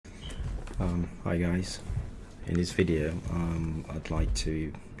Hi guys, in this video I'd like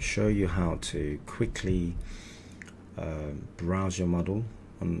to show you how to quickly browse your model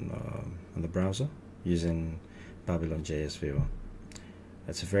on the browser using BabylonJS Viewer.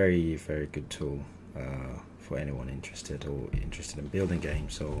 It's a very good tool for anyone interested in building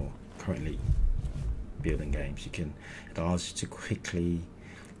games or currently building games. It allows you to quickly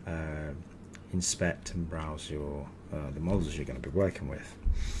inspect and browse your the models you're going to be working with.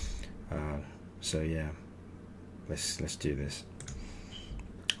 So yeah, let's do this.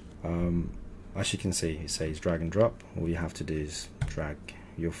 As you can see, it says drag and drop. All you have to do is drag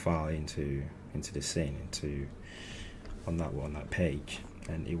your file into the scene, on that page,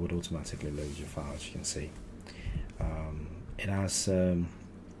 and it would automatically load your file. As you can see, it allows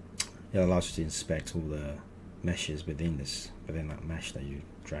you to inspect all the meshes within that mesh that you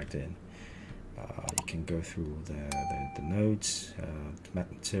dragged in. You can go through the nodes,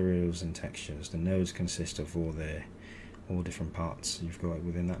 materials and textures. The nodes consist of all different parts you've got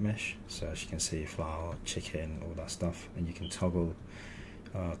within that mesh. So as you can see, flower, chicken, all that stuff, and you can toggle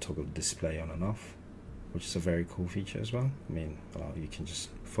display on and off, which is a very cool feature as well. I mean, you can just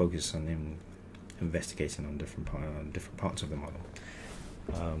focus on investigating on different parts of the model.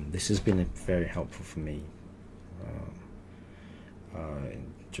 This has been very helpful for me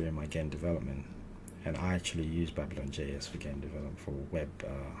during my game development, and I actually use BabylonJS for game development, for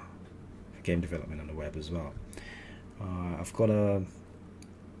game development on the web as well. I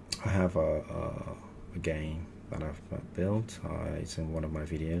have a game that I've built. It's in one of my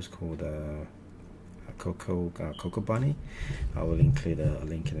videos called Coco Bunny. I will include a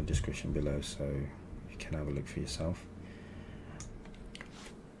link in the description below, so you can have a look for yourself.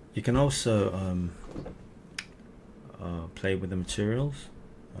 You can also play with the materials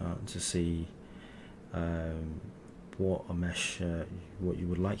to see what you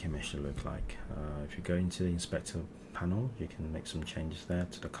would like your mesh to look like. If you go into the inspector panel, you can make some changes there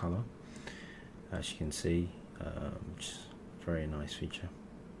to the color, as you can see, which is a very nice feature.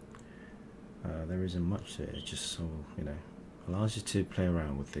 There isn't much to it. It just allows you to play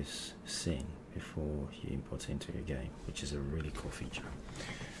around with this scene before you import it into your game, which is a really cool feature.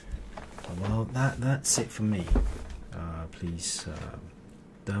 Well, that's it for me. Please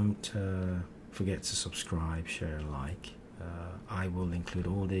don't forget to subscribe, share, and like. I will include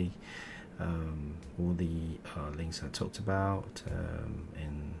all the links I talked about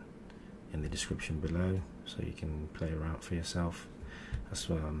in the description below, so you can play around for yourself as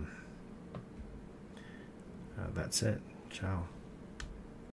well. That's it. Ciao.